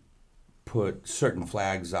to put certain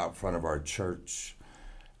flags out front of our church.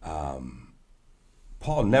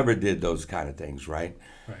 Paul never did those kind of things, right?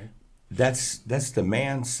 Right. That's the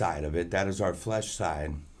man side of it. That is our flesh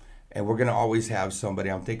side. And we're going to always have somebody.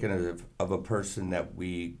 I'm thinking of a person that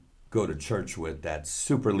we go to church with that's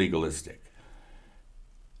super legalistic.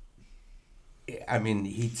 I mean,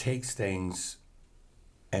 he takes things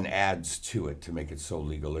and adds to it to make it so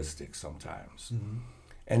legalistic sometimes. Mm-hmm.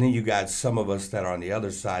 And then you got some of us that are on the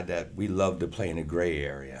other side that we love to play in a gray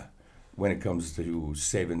area when it comes to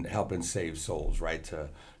helping save souls, right? To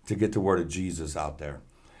get the word of Jesus out there.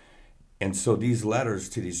 And so these letters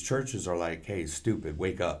to these churches are like, hey, stupid,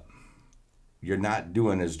 wake up. You're not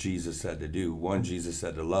doing as Jesus said to do. One, Jesus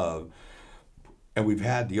said to love. And we've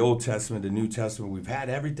had the Old Testament, the New Testament, we've had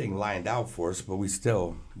everything lined out for us, but we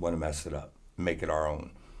still want to mess it up, make it our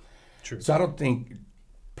own. True. So I don't think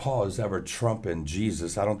Paul is ever trumping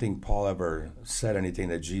Jesus. I don't think Paul ever said anything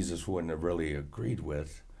that Jesus wouldn't have really agreed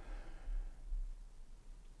with.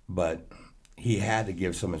 But he had to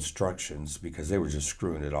give some instructions because they were just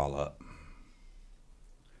screwing it all up.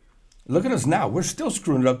 Look at us now. We're still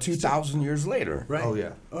screwing it up 2,000 years later. Right. Oh,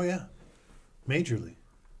 yeah. Oh, yeah. Majorly.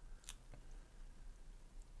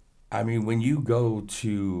 I mean, when you go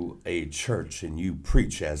to a church and you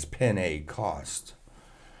preach as Pentecost,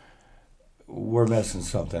 we're messing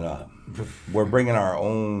something up. We're bringing our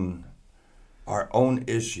own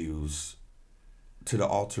issues to the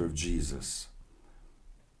altar of Jesus,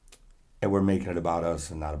 and we're making it about us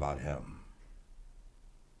and not about him.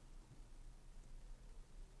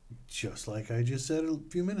 Just like I just said a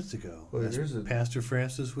few minutes ago. Well, As there's a- Pastor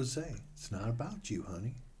Francis would say, it's not about you,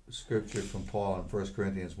 honey. Scripture from Paul in 1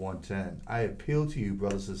 Corinthians 1:10. I appeal to you,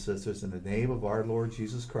 brothers and sisters, in the name of our Lord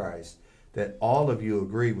Jesus Christ, that all of you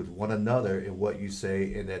agree with one another in what you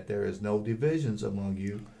say, and that there is no divisions among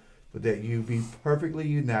you, but that you be perfectly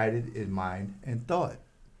united in mind and thought.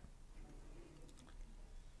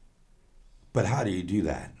 But how do you do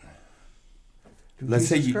that? Through Let's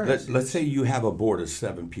say Jesus Christ. let's say you have a board of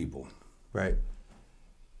 7 people. Right.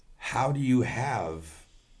 How do you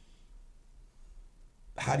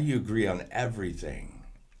agree on everything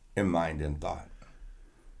in mind and thought?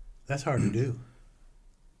 That's hard to do.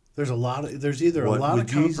 There's either What a lot would of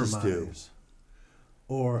Jesus compromise,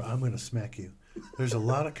 do? or I'm going to smack you. There's a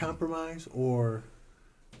lot of compromise, or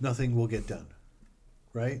nothing will get done.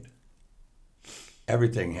 Right?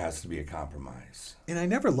 Everything has to be a compromise. And I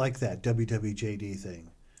never liked that WWJD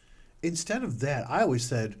thing. Instead of that, I always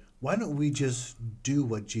said, why don't we just do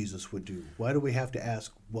what Jesus would do? Why do we have to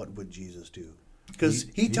ask, what would Jesus do? Because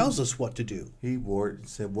he tells us what to do. He wore it and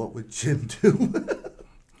said, what would Jim do?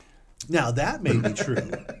 Now, that may be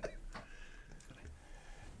true.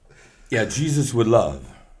 Yeah, Jesus would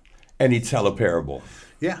love, and he'd tell a parable.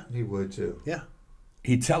 Yeah, He would too. yeah.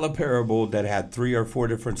 He'd tell a parable that had 3 or 4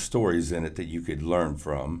 different stories in it that you could learn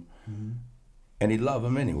from, and he'd love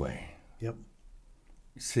them anyway. Yep.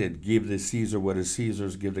 He said, give to Caesar what is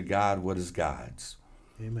Caesar's, give to God what is God's.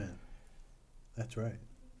 Amen. That's right.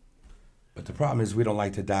 But the problem is we don't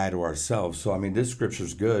like to die to ourselves. So, I mean, this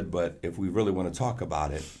scripture's good, but if we really want to talk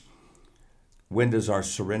about it, when does our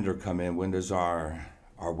surrender come in? When does our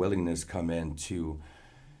willingness come in to,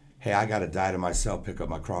 hey, I got to die to myself, pick up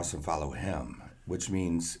my cross, and follow him? Which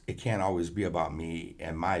means it can't always be about me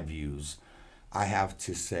and my views. I have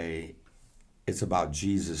to say it's about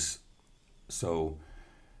Jesus. So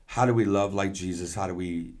how do we love like Jesus? How do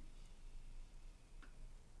we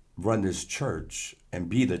run this church and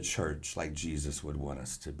be the church like Jesus would want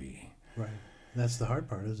us to be? Right. That's the hard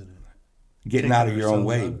part, isn't it? Getting Taking out of your own ourselves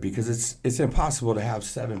way, out of it. because it's impossible to have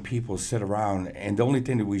 7 people sit around, and the only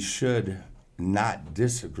thing that we should not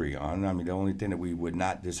disagree on, I mean, the only thing that we would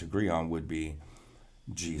not disagree on would be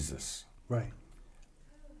Jesus. Right.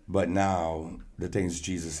 But now, the things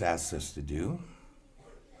Jesus asks us to do,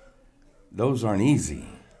 those aren't easy.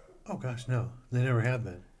 Oh, gosh, no. They never have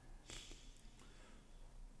been.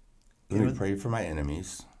 Let me Even- pray for my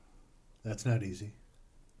enemies. That's not easy.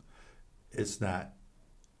 It's not.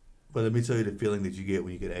 But let me tell you the feeling that you get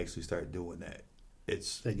when you can actually start doing that.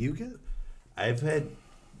 It's That you get? I've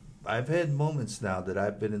had moments now that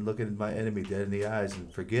I've been looking at my enemy dead in the eyes and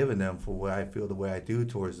forgiven them for what I feel the way I do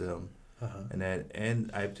towards them, Uh-huh.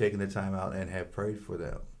 and I've taken the time out and have prayed for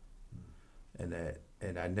them,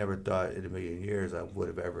 and I never thought in a million years I would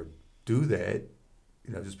have ever do that,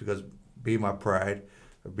 just because be my pride,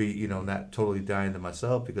 or be not totally dying to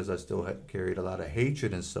myself, because I still had carried a lot of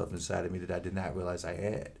hatred and stuff inside of me that I did not realize I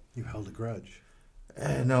had. You held a grudge.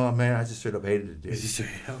 No, man, I just straight up hated the dude.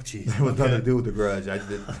 Oh, jeez. It was nothing to do with the grudge.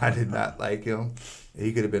 I did not like him.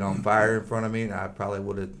 He could have been on fire in front of me, and I probably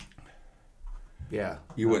would have. Yeah.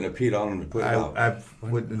 You wouldn't have peed on him to put it out. I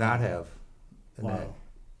would not have. And Wow. that.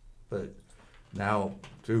 But now,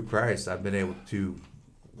 through Christ, I've been able to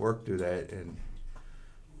work through that, and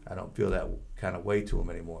I don't feel that kind of way to him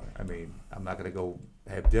anymore. I mean, I'm not going to go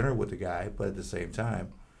have dinner with the guy, but at the same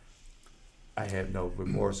time, I have no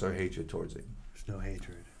remorse or hatred towards him. There's no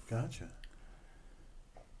hatred. Gotcha.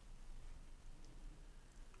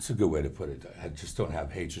 It's a good way to put it. I just don't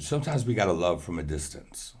have hatred. Sometimes we got to love from a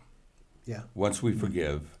distance. Yeah. Once we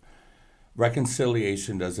forgive,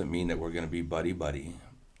 reconciliation doesn't mean that we're going to be buddy-buddy,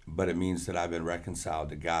 but it means that I've been reconciled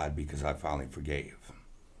to God because I finally forgave.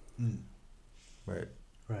 Right.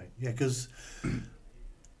 Right. Yeah, because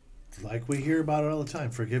like we hear about it all the time,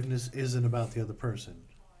 forgiveness isn't about the other person.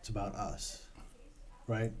 It's about us.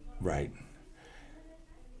 Right? Right.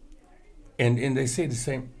 And they say the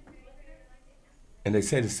same. And they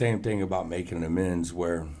say the same thing about making an amends,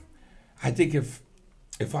 where I think if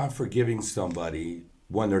I'm forgiving somebody,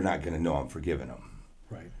 one, they're not going to know I'm forgiving them.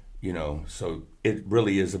 Right. You know, so it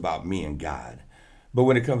really is about me and God. But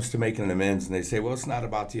when it comes to making an amends, and they say, well, it's not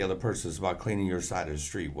about the other person, it's about cleaning your side of the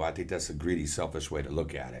street. Well, I think that's a greedy, selfish way to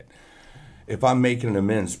look at it. If I'm making an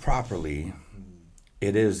amends properly,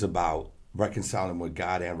 it is about reconciling with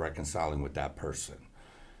God and reconciling with that person.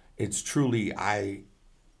 It's truly,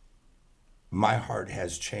 my heart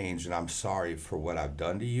has changed, and I'm sorry for what I've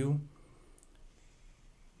done to you.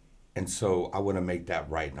 And so I want to make that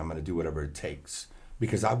right, and I'm going to do whatever it takes,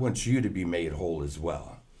 because I want you to be made whole as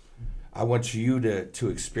well. I want you to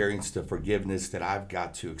experience the forgiveness that I've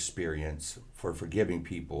got to experience for forgiving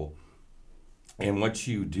people. And once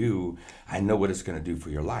you do, I know what it's going to do for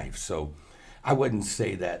your life. So I wouldn't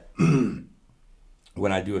say that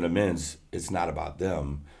when I do an amends, it's not about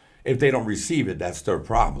them. If they don't receive it, that's their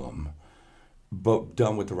problem. But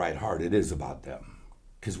done with the right heart, it is about them,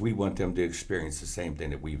 because we want them to experience the same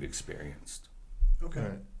thing that we've experienced. Okay.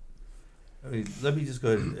 Right. I mean, let me just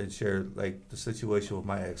go ahead and share like the situation with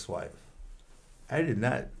my ex-wife. I did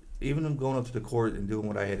not, even them going up to the court and doing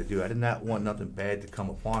what I had to do, I did not want nothing bad to come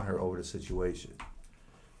upon her over the situation.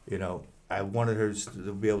 You know, I wanted her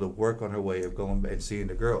to be able to work on her way of going and seeing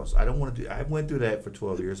the girls. I went through that for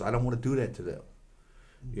 12 years. I don't want to do that to them.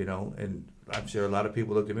 You know, and I'm sure a lot of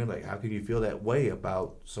people looked at me like, how can you feel that way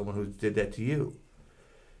about someone who did that to you?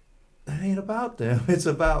 It ain't about them. It's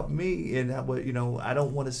about me. And I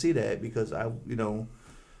don't want to see that, because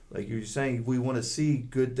like you're saying, we want to see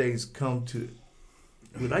good things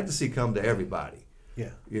we'd like to see come to everybody.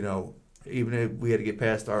 Yeah. You know, even if we had to get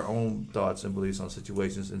past our own thoughts and beliefs on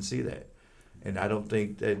situations and see that. And I don't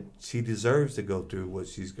think that she deserves to go through what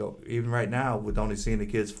she's even right now, with only seeing the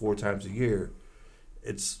kids 4 times a year.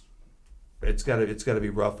 It's gotta be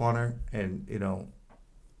rough on her, and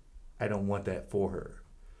I don't want that for her.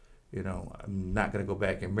 I'm not gonna go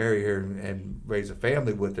back and marry her and raise a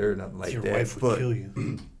family with her, nothing like Your that. wife would kill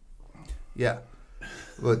you. Yeah,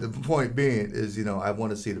 but the point being is, I want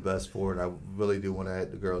to see the best for her, and I really do want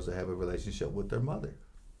the girls to have a relationship with their mother.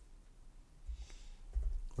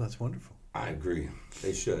 Well, that's wonderful. I agree.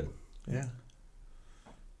 They should. Yeah.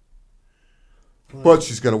 Well, But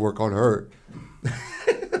she's gonna work on her.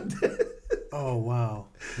 oh wow.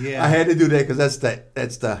 Yeah. I had to do that because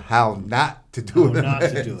that's the how not to do How it. not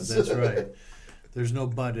to do it. That's right. There's no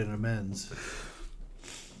but in amends.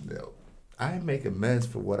 No, I make amends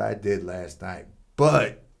for what I did last night,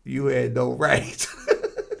 but you had no right.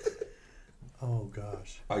 Oh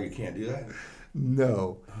gosh. Oh, you can't do that?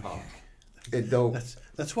 No, Oh. it don't.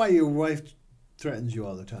 That's why your wife threatens you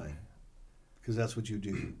all the time, because that's what you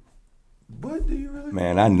do. What do you really?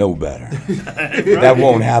 Man, I know better. That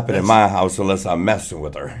won't happen in my house unless I'm messing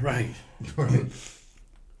with her. Right. Right.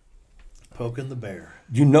 Poking the bear.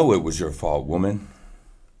 You know it was your fault, woman.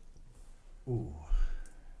 Ooh.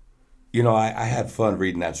 I had fun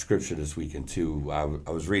reading that scripture this weekend, too. I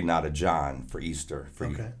was reading out of John for Easter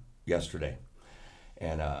yesterday.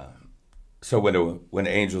 And so when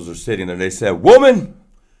the angels are sitting there, they said, "Woman,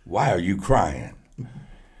 why are you crying?"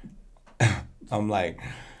 I'm like,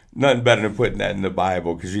 nothing better than putting that in the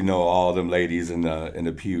Bible, because all them ladies in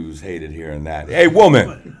the pews hated hearing that. Hey,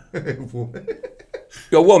 woman.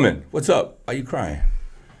 Yo, woman, what's up? Why you crying?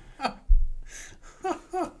 I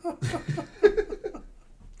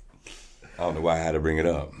don't know why I had to bring it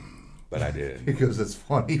up, but I did. Because it's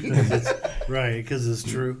funny. Right, because it's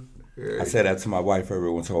true. I said that to my wife every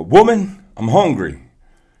once in a while. "Woman, I'm hungry."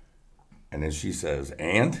 And then she says,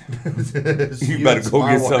 "And? You better go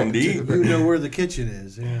get something to eat." You know where the kitchen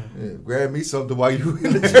is. Yeah. Yeah, grab me something while you.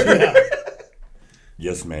 Yeah.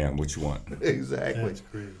 "Yes, ma'am. What you want?" Exactly. That's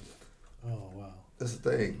great. Oh wow. That's the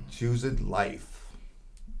thing. Choosing life.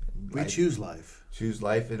 We choose life. Choose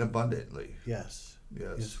life and abundantly. Yes.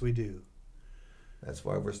 Yes. Yes, we do. That's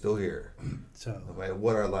why we're still here. So. No matter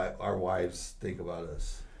what our wives think about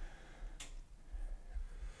us.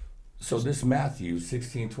 So this Matthew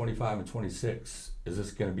 16, 25, and 26, is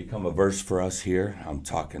this going to become a verse for us here? I'm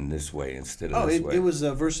talking this way instead of this way. It was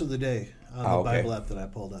a verse of the day on the okay. Bible app that I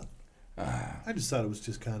pulled up. I just thought it was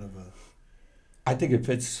just kind of I think it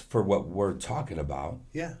fits for what we're talking about.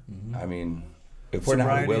 Yeah. I mean, if we're not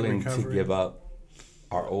Sobriety, willing to recovery. give up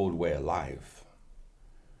our old way of life.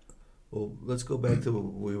 Well, let's go back to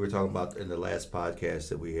what we were talking about in the last podcast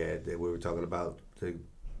that we had. That we were talking about the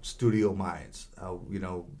studio minds. How,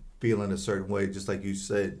 feeling a certain way, just like you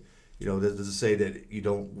said. Does it say that you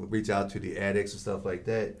don't reach out to the addicts and stuff like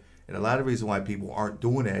that? And a lot of the reason why people aren't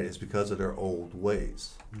doing that is because of their old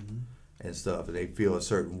ways and stuff. And they feel a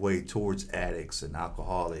certain way towards addicts and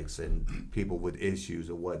alcoholics and people with issues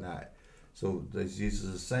and whatnot. So as Jesus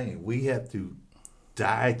is saying, we have to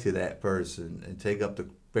die to that person and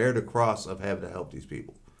bear the cross of having to help these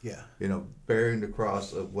people. Yeah. Bearing the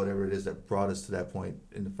cross of whatever it is that brought us to that point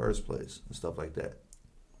in the first place and stuff like that.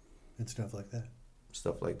 And stuff like that.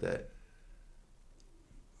 Stuff like that.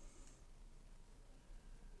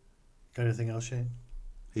 Got anything else, Shane?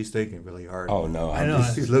 He's thinking really hard. Oh no, I know.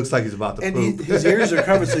 He looks like he's about to And poop. his ears are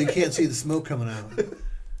covered so you can't see the smoke coming out.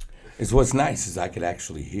 It's what's nice is I could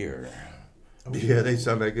actually hear. Yeah, they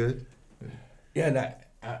sound that good. Yeah, and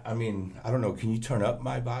I mean, I don't know. Can you turn up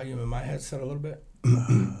my volume in my headset a little bit?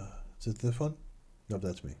 Is it this one? No,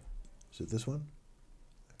 that's me. Is it this one?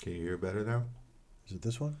 Can you hear better now? Is it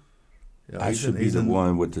this one? Yeah, I he's should in- be he's the in-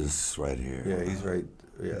 one with this right here. Yeah, he's right.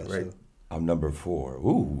 Yeah, right. So, I'm number 4.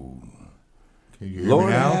 Ooh, Can you hear Lord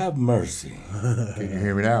me now? have mercy. Can you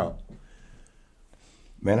hear me now?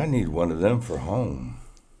 Man, I need one of them for home.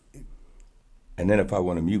 And then if I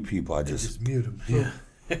want to mute people, I just, just mute him. Yeah.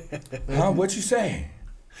 huh? What you say?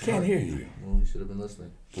 Can't hear you. Well, you should have been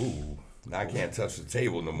listening. Ooh, now I can't touch the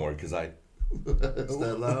table no more because I. It's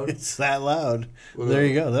that loud. It's that loud. Well, There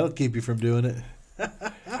you go. That'll keep you from doing it.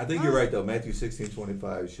 I think you're right though. Matthew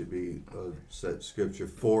 16:25 should be a set scripture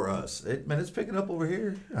for us. It's picking up over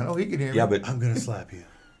here. I know he can hear me. Yeah, but I'm going to slap you.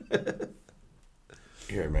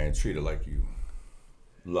 here, man, treat it like you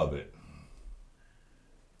love it.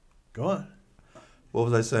 Go on. What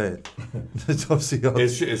was I saying? Don't see how-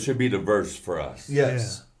 It should be the verse for us.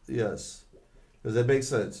 Yes, yes. Does that make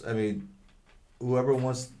sense? I mean, whoever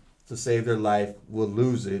wants to save their life will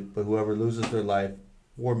lose it, but whoever loses their life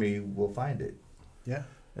for me will find it. Yeah.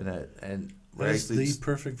 And we're That's actually the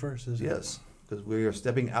perfect verse, isn't it? yes, because we are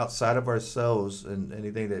stepping outside of ourselves and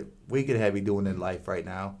anything that we could have be doing in life right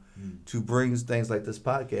now to bring things like this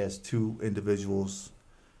podcast to individuals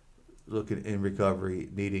looking in recovery,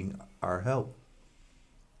 needing our help.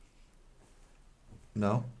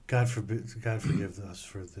 No? God forgive us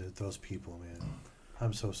for those people, man.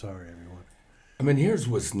 I'm so sorry, everyone. I mean, here's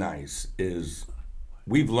what's nice is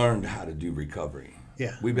we've learned how to do recovery.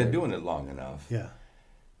 Yeah. We've been doing it long enough. Yeah.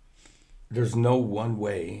 There's no one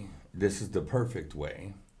way. This is the perfect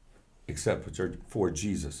way, except for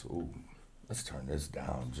Jesus. Ooh, let's turn this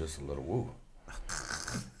down just a little. Ooh.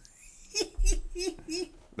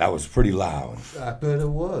 That was pretty loud. I bet it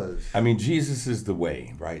was. I mean, Jesus is the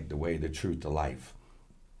way, right? The way, the truth, the life.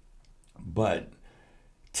 But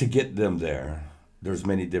to get them there, there's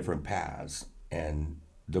many different paths. And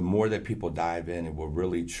the more that people dive in, it will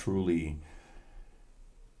really, truly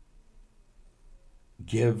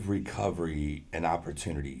give recovery an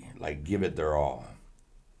opportunity, like give it their all.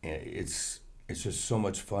 And it's just so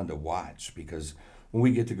much fun to watch because when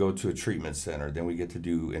we get to go to a treatment center, then we get to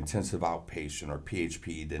do intensive outpatient or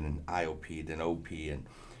PHP, then an IOP, then OP,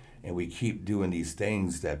 and we keep doing these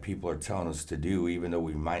things that people are telling us to do, even though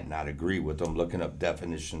we might not agree with them, looking up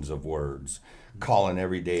definitions of words, calling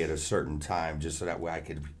every day at a certain time just so that way I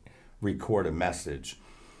could record a message.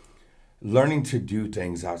 Learning to do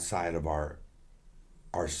things outside of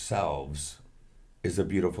ourselves is a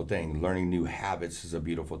beautiful thing. Learning new habits is a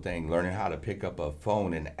beautiful thing. Learning how to pick up a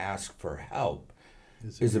phone and ask for help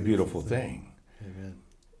is a beautiful thing. Amen.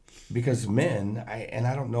 Because men,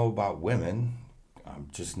 I don't know about women, I'm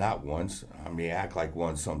just not one. I may act like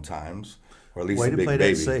one sometimes, or at least Way a to big play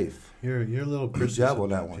baby. that safe. You're a little Good Christian job on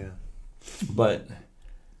that sometimes, one. yeah. But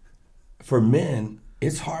for men,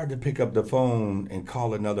 it's hard to pick up the phone and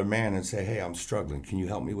call another man and say, hey, I'm struggling. Can you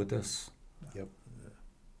help me with this? Yep.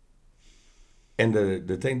 And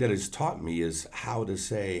the thing that it's taught me is how to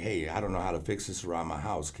say, hey, I don't know how to fix this around my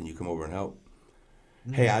house. Can you come over and help?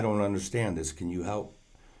 Hey, I don't understand this. Can you help?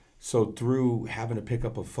 So through having to pick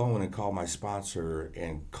up a phone and call my sponsor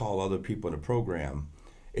and call other people in the program,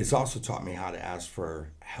 it's also taught me how to ask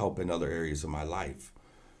for help in other areas of my life.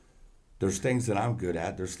 There's things that I'm good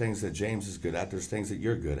at. There's things that James is good at. There's things that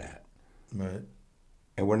you're good at. Right.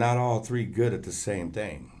 And we're not all three good at the same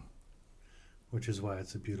thing. Which is why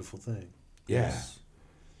it's a beautiful thing. Yeah. Yes.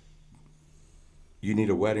 You need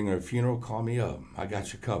a wedding or a funeral, call me up. I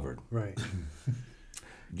got you covered. Right.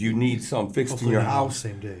 you need something fixed Hopefully in your not on the house,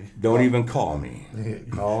 same day. don't even call me.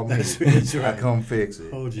 Call me. That's right. I come fix it.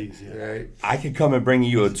 Oh, geez, yeah. Right? I can come and bring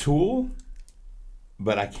you a tool,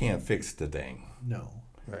 but I can't fix the thing. No.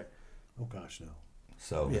 Right. Oh, gosh, no.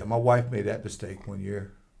 So Yeah, my wife made that mistake one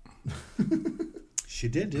year. She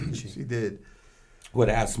did, didn't she? She did. would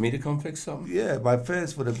ask me to come fix something? Yeah, my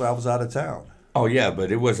fence when I was out of town. Oh yeah,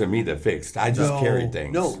 but it wasn't me that fixed. I just carried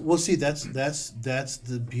things. No, well, see, that's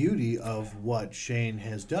the beauty of what Shane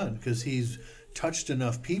has done, because he's touched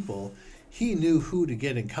enough people. He knew who to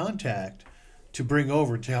get in contact to bring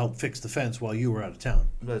over to help fix the fence while you were out of town.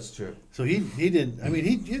 That's true. So he didn't. I mean,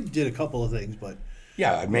 he did a couple of things, but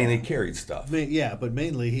Yeah, I mainly carried stuff. but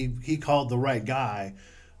mainly he called the right guy,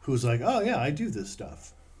 who's like, oh yeah, I do this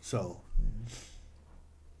stuff. So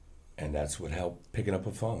And that's what helped picking up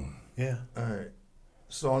a phone. yeah. All right.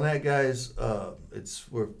 So on that, guys,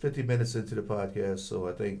 we're 50 minutes into the podcast, so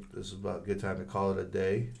I think this is about a good time to call it a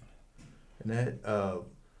day. And that,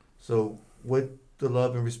 so with the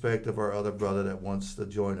love and respect of our other brother that wants to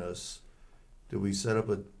join us, do we set up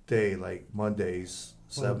a day like Mondays,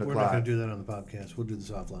 Well, 7 we're not o'clock? going to do that on the podcast. We'll do this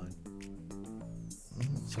offline.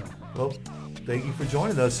 So Well, thank you for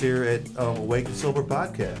joining us here at Awake and Sober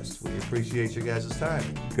Podcast. We appreciate your guys' time.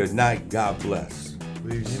 Good night. God bless.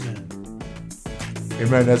 Peace. amen.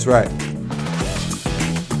 Amen. That's right.